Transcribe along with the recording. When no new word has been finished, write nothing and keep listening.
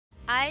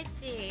I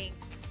think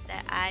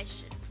that I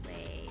should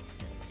play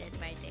some Dead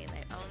by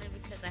Daylight only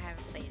because I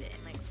haven't played it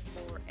in like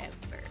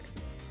forever.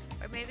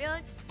 Or maybe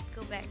I'll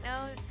go back.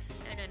 No.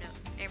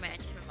 Never mind, I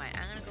changed my mind.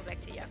 I'm gonna go back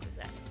to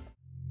Yakuza.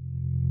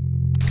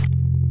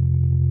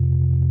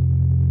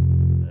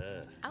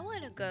 I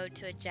wanna go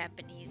to a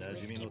Japanese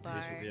whiskey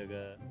bar.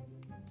 Yeah,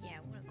 I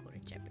wanna go to a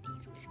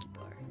Japanese whiskey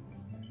bar.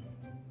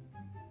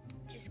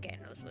 This guy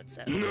knows what's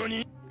up. Let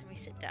me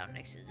sit down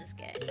next to this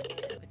guy and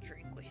have a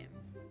drink with him.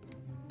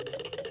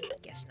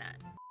 Guess not.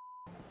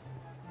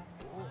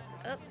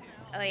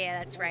 Oh yeah,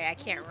 that's right. I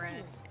can't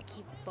run. I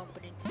keep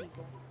bumping into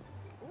people.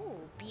 Ooh,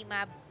 be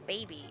my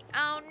baby.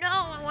 Oh no,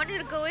 I wanted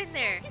to go in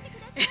there.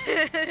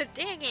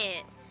 Dang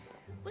it.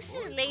 What's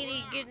this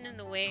lady getting in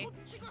the way?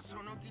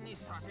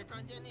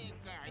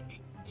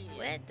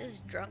 What?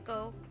 This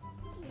drunko?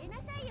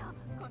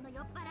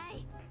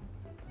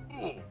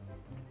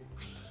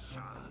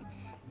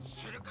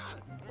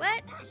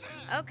 What?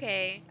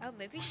 Okay. Oh,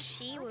 maybe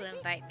she will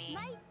invite me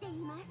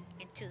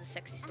into the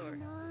sexy store.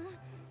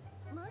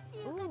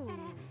 Ooh.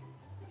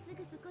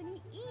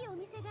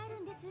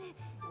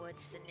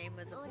 What's the name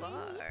of the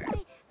bar?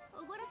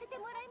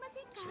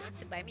 She wants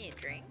to buy me a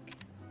drink?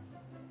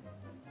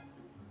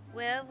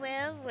 Well.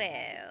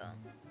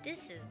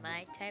 This is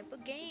my type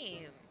of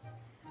game.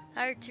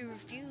 Hard to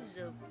refuse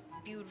a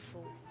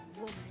beautiful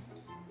woman.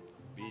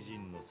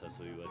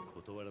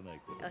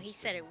 Oh, he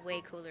said it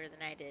way cooler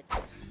than I did.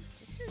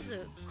 This is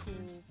a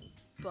cool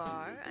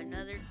bar.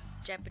 Another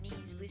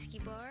Japanese whiskey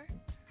bar.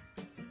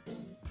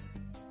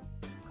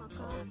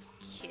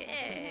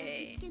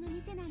 Okay.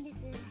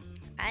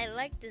 I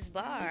like this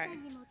bar.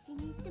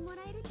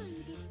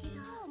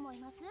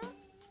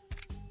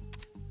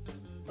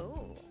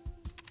 Oh.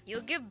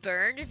 You'll get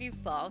burned if you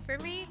fall for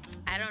me?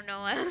 I don't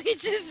know, I only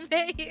just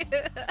met you.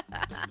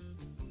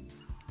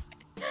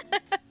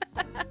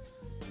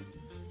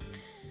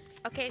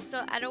 Okay,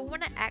 so I don't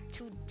want to act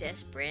too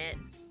desperate,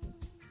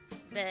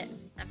 but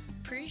I'm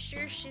pretty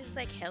sure she's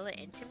like hella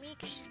into me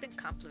because she's been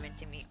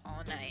complimenting me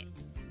all night.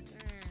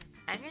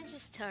 I'm gonna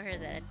just tell her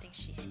that I think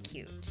she's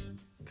cute.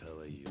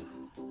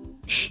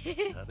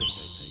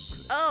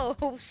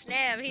 Oh,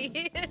 snap.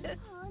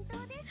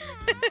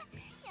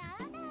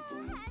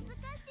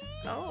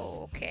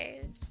 Oh,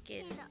 okay. Just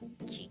getting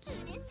cheeky.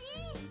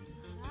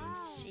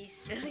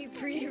 She's feeling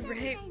pretty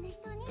ripe.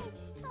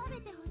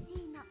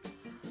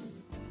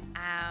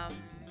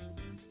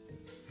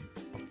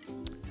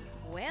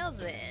 Well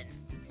then,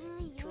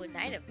 to a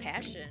night of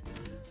passion.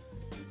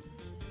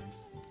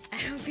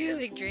 I don't feel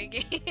like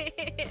drinking.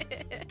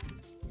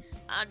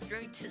 I'll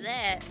drink to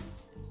that.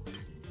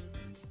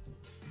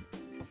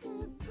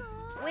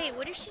 Wait,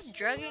 what if she's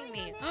drugging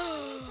me?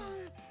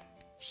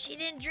 She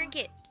didn't drink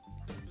it.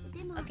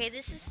 Okay,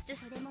 this is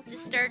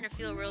starting to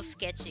feel real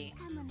sketchy.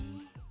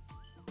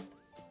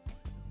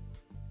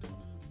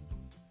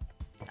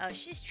 Oh,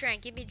 she's trying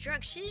to get me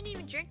drunk. She didn't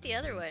even drink the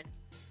other one.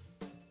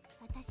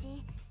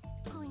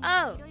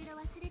 Oh,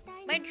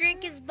 my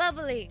drink is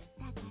bubbling.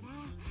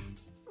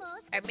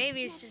 Or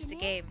maybe it's just a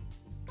game.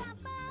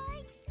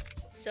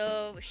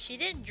 So she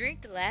didn't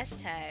drink the last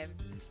time,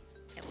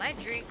 and my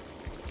drink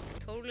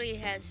totally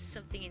has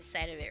something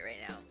inside of it right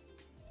now.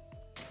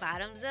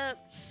 Bottoms up.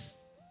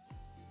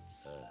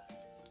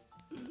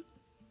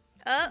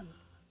 Oh.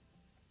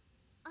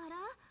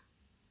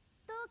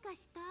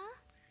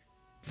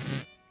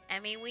 I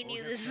mean, we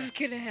knew this was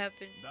gonna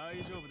happen.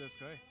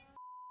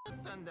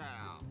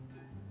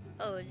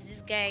 Oh, is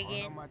this guy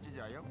again?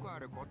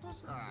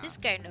 This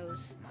guy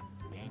knows.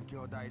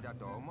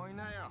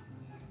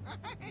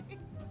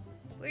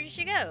 Where did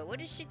she go? What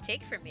did she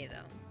take from me,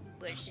 though?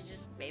 What, she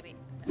just maybe...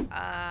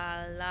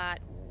 A lot.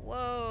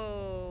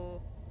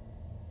 Whoa.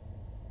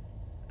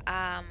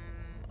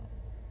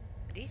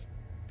 These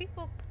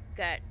people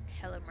got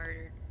hella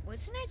murdered.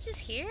 Wasn't I just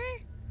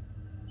here?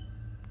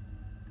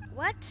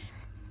 What?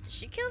 Did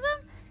she kill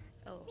them?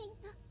 Oh.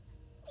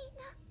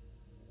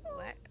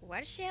 What? Why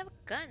does she have a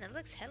gun? That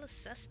looks hella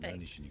suspect.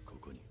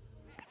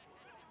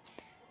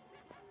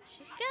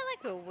 She's got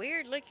like a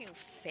weird looking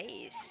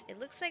face. It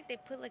looks like they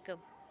put like a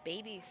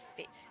baby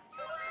face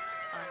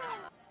on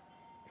her.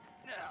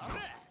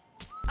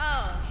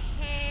 Oh,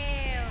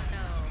 hell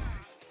no.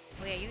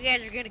 Oh yeah, you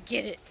guys are gonna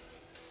get it.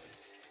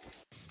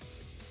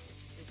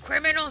 You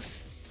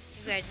criminals!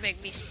 You guys make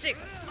me sick.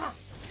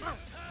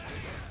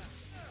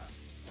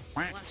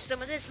 Want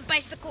some of this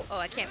bicycle? Oh,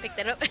 I can't pick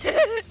that up.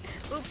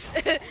 Oops.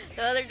 The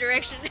other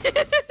direction.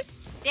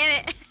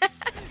 Damn it.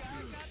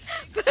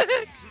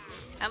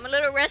 I'm a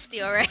little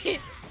rusty,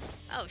 alright?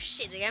 Oh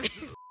shit, they got me.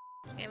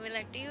 And be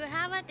like, do you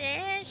have a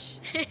dish?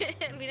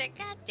 And be like,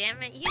 god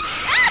damn it, you.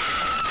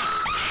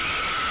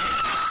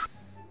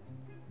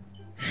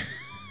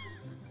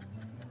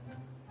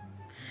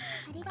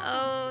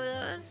 Oh,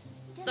 that was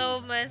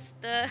so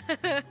messed up.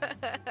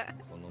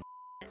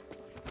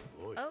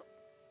 Oh.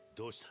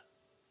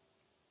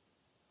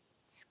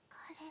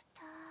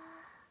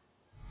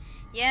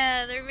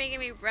 Yeah, they're making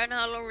me run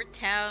all over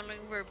town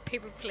looking for a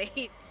paper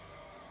plate.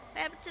 What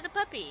happened to the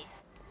puppy?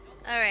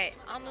 Alright,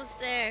 almost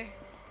there.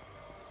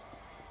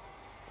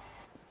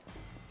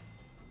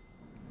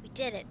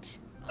 did it.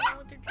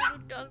 Oh, the little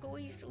doggo,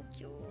 he's so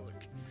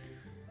cute.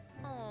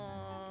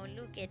 Oh,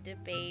 look at the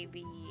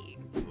baby.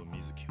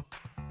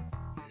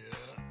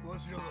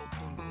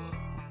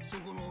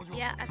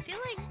 Yeah, I feel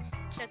like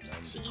Chuck E.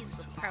 Cheese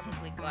will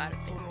probably go out of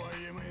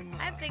business.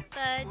 Hi, Big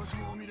Fudge.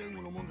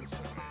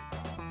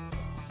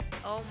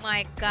 Oh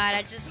my god,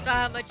 I just saw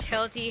how much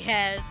health he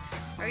has.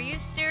 Are you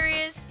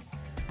serious?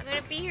 I'm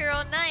gonna be here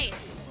all night.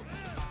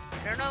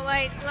 I don't know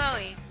why he's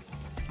glowing.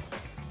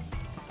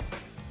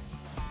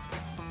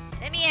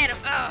 Let me at him.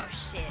 Oh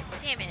shit.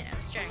 Damn it. I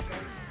was trying to go.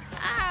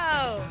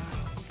 Ow!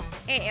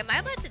 Hey, am I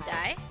about to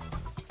die?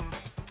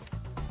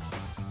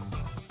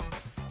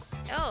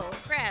 Oh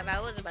crap, I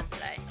was about to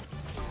die.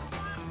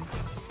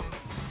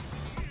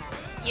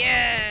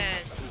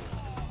 Yes!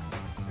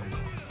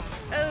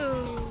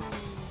 Oh!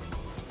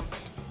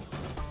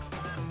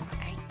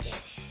 I did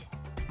it.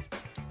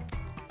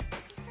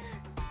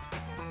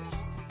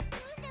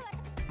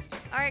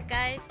 Alright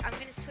guys, I'm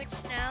gonna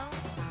switch now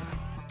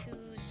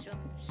to some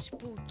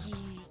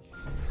spooky.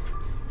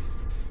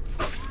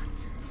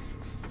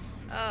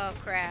 Oh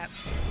crap.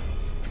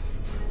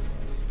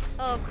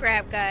 Oh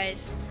crap,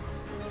 guys.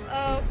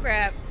 Oh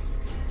crap.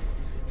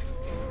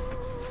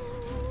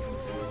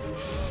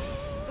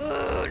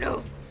 Oh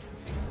no.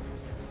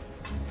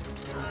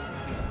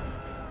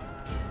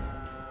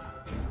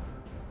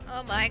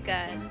 Oh my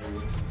god.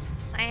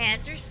 My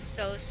hands are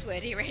so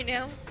sweaty right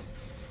now.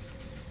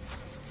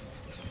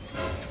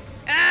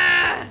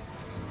 Ah!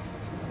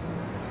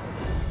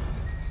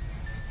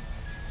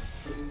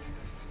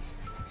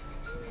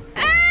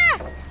 Ah!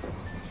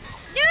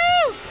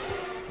 No!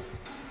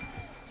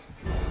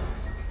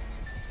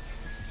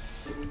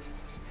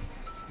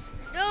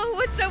 No,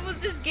 what's up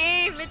with this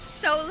game? It's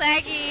so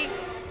laggy.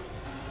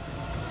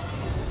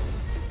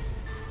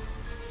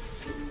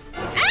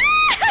 Ah!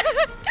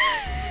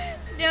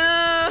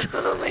 No!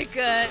 Oh my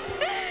god.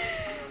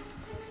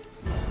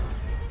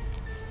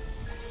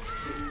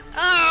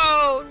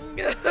 Oh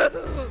no!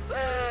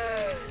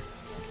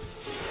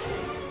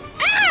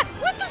 Ah!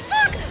 What the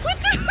fuck? What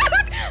the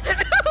fuck?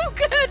 Oh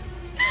god!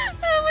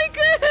 Oh my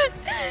god!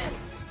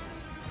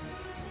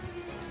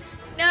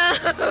 No!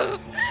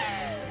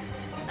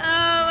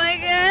 Oh my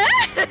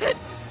god!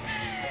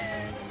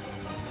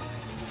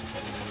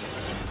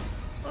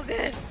 Oh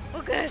god!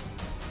 Oh god!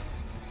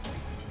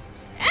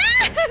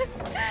 Ah!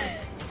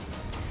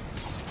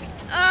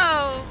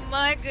 Oh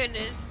my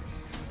goodness!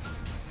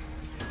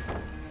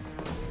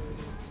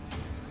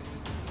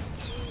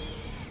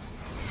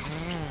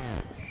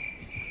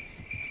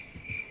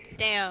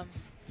 Damn.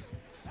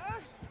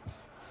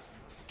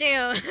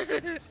 Damn.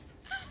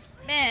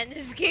 Man,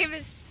 this game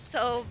is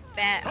so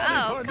bad.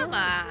 Oh, come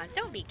on.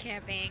 Don't be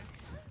camping.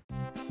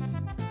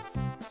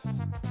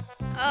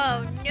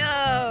 Oh,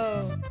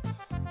 no.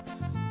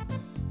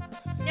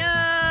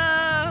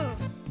 No.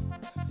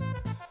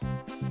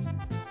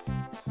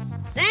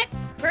 That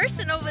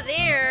person over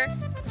there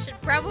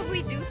should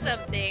probably do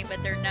something,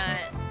 but they're not.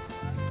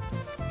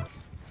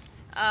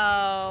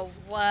 Oh,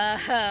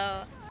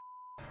 wow.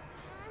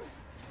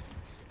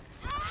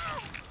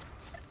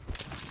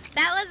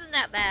 That wasn't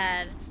that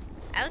bad.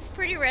 I was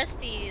pretty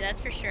rusty,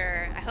 that's for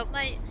sure. I hope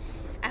my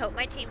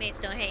teammates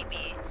don't hate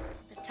me.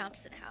 The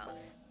Thompson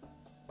house.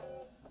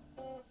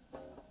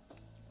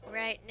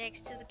 Right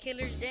next to the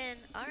killer's den.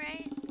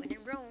 Alright, when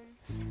in Rome.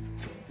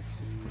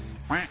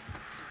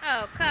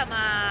 Oh, come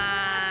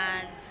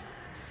on.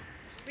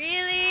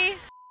 Really?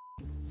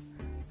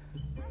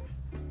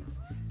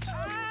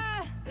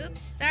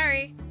 Oops,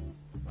 sorry.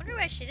 Wonder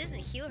why she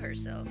doesn't heal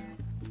herself.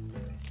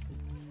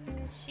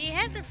 She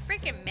has a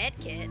freaking med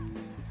kit.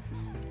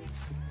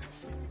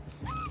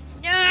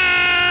 No!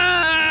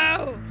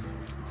 Ah!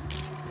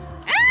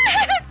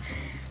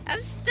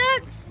 I'm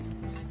stuck.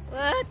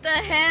 What the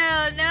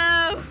hell?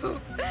 No!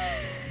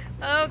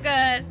 Oh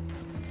god.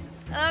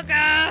 Oh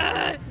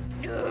god.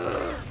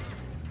 No.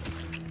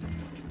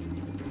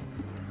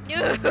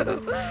 No.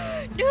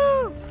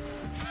 No.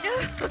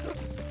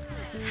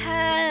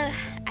 No.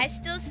 I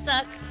still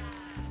suck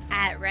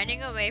at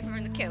running away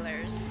from the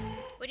killers.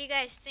 What do you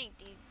guys think?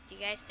 Do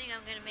you guys think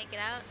I'm gonna make it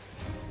out?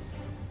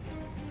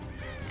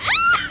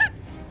 Ah!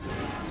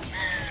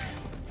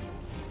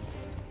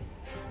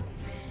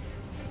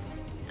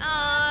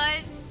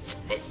 Oh,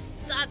 I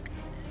suck.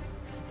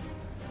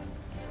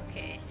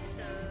 Okay,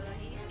 so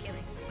he's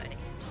killing somebody.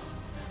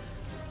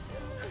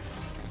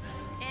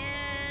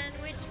 And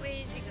which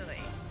way is he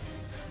going?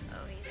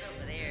 Oh, he's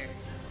over there.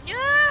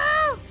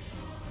 No!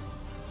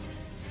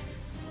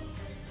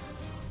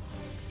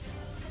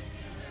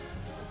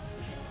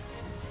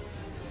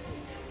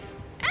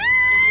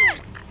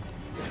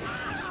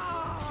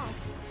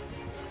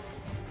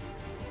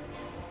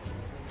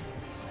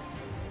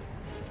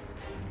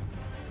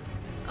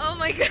 Oh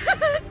my god!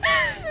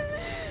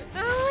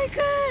 Oh my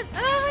god!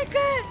 Oh my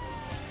god!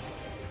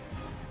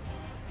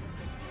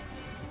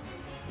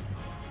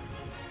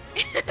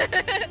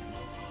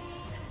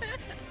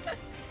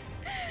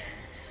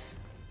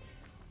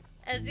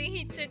 I think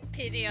he took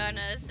pity on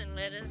us and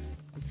let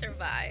us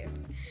survive.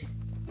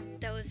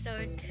 That was was so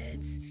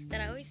intense that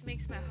it always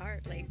makes my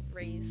heart like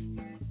raise.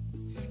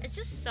 It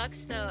just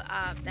sucks though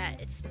that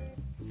it's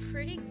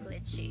pretty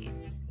glitchy.